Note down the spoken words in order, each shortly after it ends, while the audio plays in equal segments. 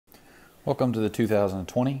Welcome to the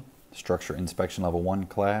 2020 Structure Inspection Level 1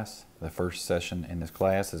 class. The first session in this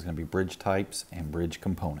class is going to be bridge types and bridge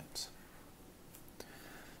components.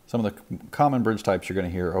 Some of the common bridge types you're going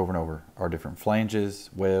to hear over and over are different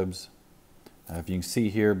flanges, webs. If you can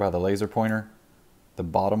see here by the laser pointer, the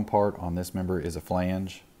bottom part on this member is a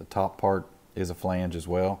flange. The top part is a flange as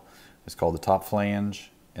well. It's called the top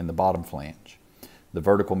flange and the bottom flange. The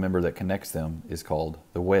vertical member that connects them is called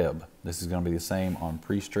the web. This is going to be the same on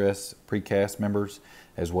pre-stress, precast members,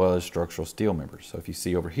 as well as structural steel members. So if you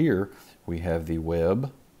see over here, we have the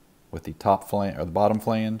web with the top flange, or the bottom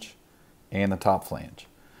flange, and the top flange.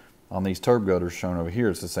 On these turb gutters shown over here,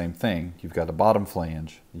 it's the same thing. You've got a bottom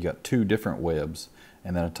flange, you've got two different webs,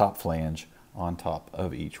 and then a top flange on top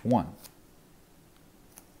of each one.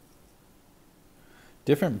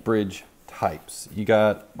 Different bridge types. You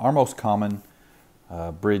got our most common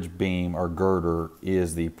bridge beam or girder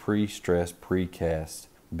is the pre-stressed precast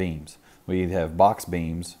beams. We either have box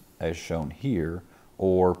beams as shown here,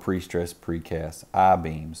 or pre-stressed precast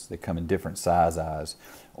I-beams that come in different size eyes,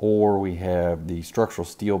 or we have the structural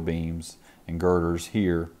steel beams and girders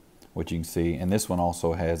here, which you can see, and this one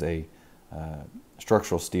also has a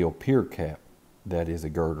structural steel pier cap that is a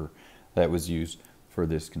girder that was used for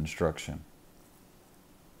this construction.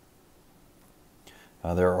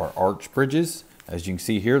 There are arch bridges. As you can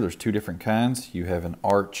see here, there's two different kinds. You have an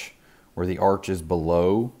arch where the arch is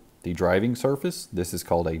below the driving surface. This is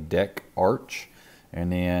called a deck arch.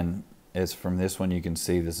 And then as from this one, you can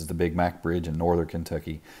see this is the Big Mac Bridge in northern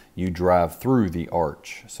Kentucky. You drive through the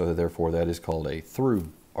arch, so therefore that is called a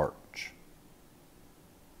through arch.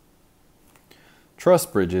 Truss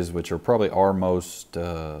bridges, which are probably our most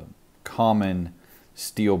common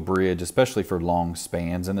steel bridge, especially for long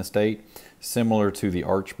spans in the state. Similar to the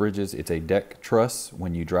arch bridges, it's a deck truss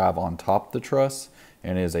when you drive on top of the truss,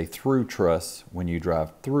 and it is a through truss when you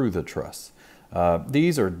drive through the truss.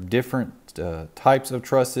 These are different types of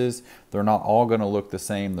trusses. They're not all going to look the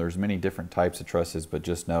same. There's many different types of trusses, but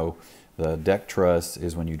just know the deck truss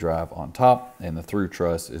is when you drive on top, and the through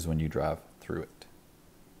truss is when you drive through it.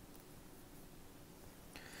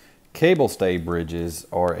 Cable stay bridges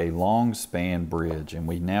are a long span bridge, and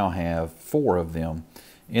we now have 4 of them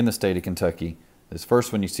in the state of Kentucky. This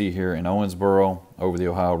first one you see here in Owensboro over the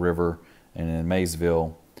Ohio River and in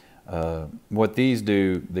Maysville. What these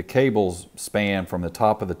do, the cables span from the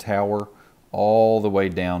top of the tower all the way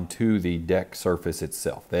down to the deck surface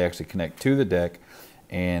itself. They actually connect to the deck,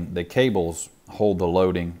 and the cables hold the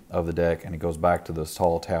loading of the deck, and it goes back to those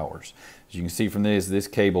tall towers. As you can see from these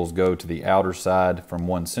cables go to the outer side from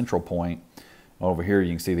one central point. Over here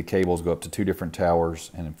you can see the cables go up to 2 different towers,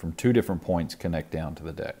 and from 2 different points connect down to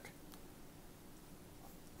the deck.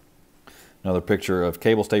 Another picture of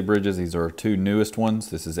cable stay bridges. These are our 2 newest ones.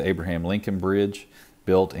 This is the Abraham Lincoln Bridge,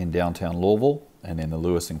 built in downtown Louisville, and then the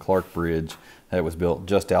Lewis and Clark Bridge that was built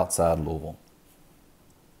just outside Louisville.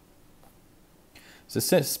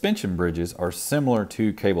 Suspension bridges are similar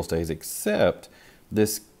to cable stays, except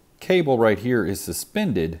this cable right here is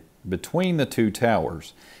suspended between the 2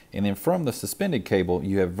 towers, and then from the suspended cable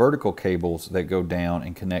you have vertical cables that go down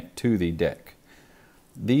and connect to the deck.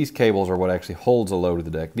 These cables are what actually holds the load of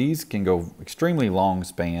the deck. These can go extremely long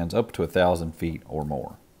spans, up to 1,000 feet or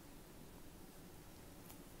more.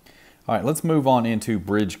 All right, let's move on into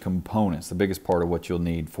bridge components, the biggest part of what you'll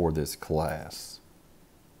need for this class.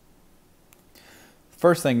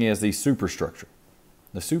 First thing is the superstructure.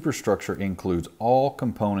 The superstructure includes all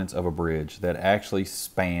components of a bridge that actually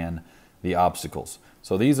span the obstacles.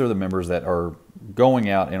 So these are the members that are going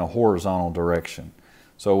out in a horizontal direction.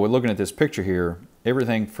 So we're looking at this picture here,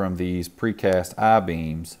 everything from these precast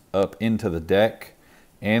I-beams up into the deck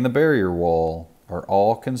and the barrier wall are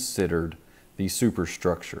all considered the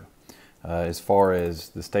superstructure. As far as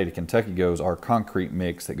the state of Kentucky goes, our concrete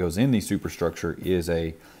mix that goes in the superstructure is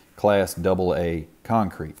a Class AA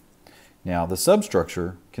concrete. Now the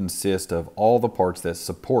substructure consists of all the parts that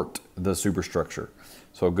support the superstructure.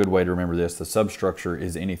 So a good way to remember this, the substructure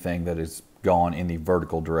is anything that is gone in the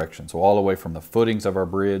vertical direction. So all the way from the footings of our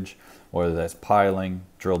bridge, whether that's piling,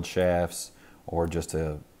 drilled shafts, or just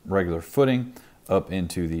a regular footing, up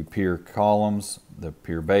into the pier columns, the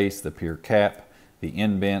pier base, the pier cap, the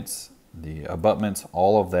indents, the abutments,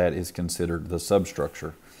 all of that is considered the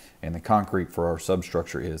substructure. And the concrete for our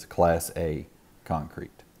substructure is Class A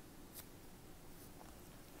concrete.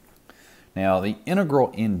 Now the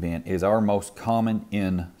integral indent is our most common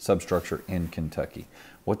in substructure in Kentucky.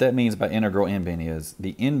 What that means by integral indent is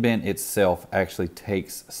the indent itself actually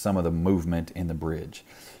takes some of the movement in the bridge.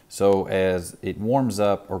 So as it warms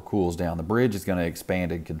up or cools down, the bridge is going to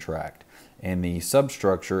expand and contract. and the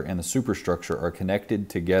substructure and the superstructure are connected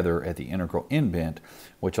together at the integral indent,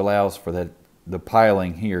 which allows for the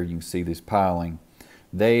piling here. You can see this piling.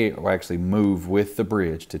 They actually move with the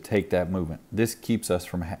bridge to take that movement. This keeps us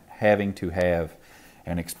from having to have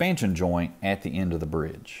an expansion joint at the end of the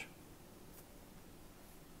bridge.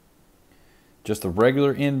 Just the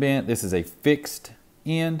regular end bent, this is a fixed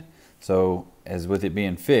end. So as with it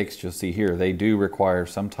being fixed, you'll see here, they do require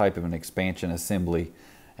some type of an expansion assembly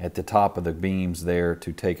at the top of the beams there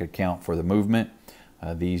to take account for the movement.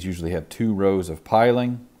 These usually have 2 rows of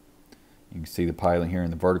piling. You can see the piling here in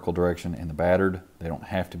the vertical direction and the battered. They don't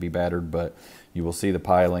have to be battered, but you will see the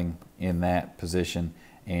piling in that position,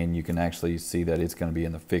 and you can actually see that it's going to be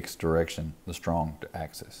in the fixed direction, the strong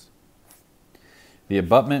axis. The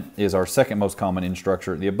abutment is our second most common end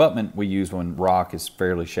structure. The abutment we use when rock is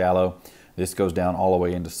fairly shallow. This goes down all the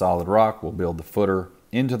way into solid rock. We'll build the footer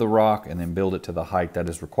into the rock and then build it to the height that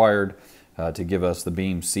is required to give us the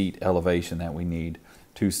beam seat elevation that we need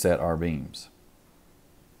to set our beams.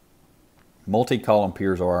 Multi-column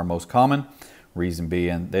piers are our most common, reason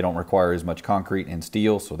being they don't require as much concrete and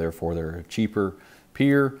steel, so therefore they're a cheaper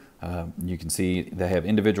pier. You can see they have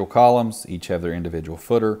individual columns, each have their individual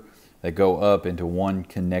footer that go up into one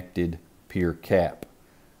connected pier cap.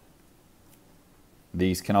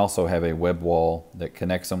 These can also have a web wall that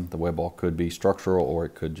connects them. The web wall could be structural or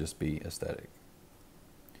it could just be aesthetic.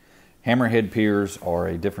 Hammerhead piers are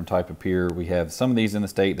a different type of pier. We have some of these in the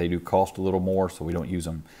state. They do cost a little more, so we don't use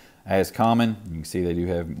them as common. You can see they do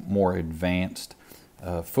have more advanced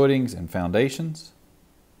footings and foundations.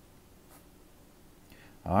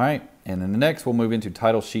 All right, and then the next we'll move into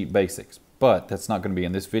title sheet basics, but that's not going to be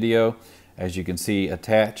in this video. As you can see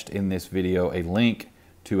attached in this video a link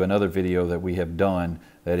to another video that we have done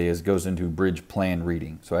that goes into bridge plan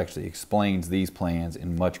reading. So actually explains these plans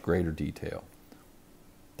in much greater detail.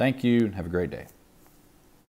 Thank you and have a great day.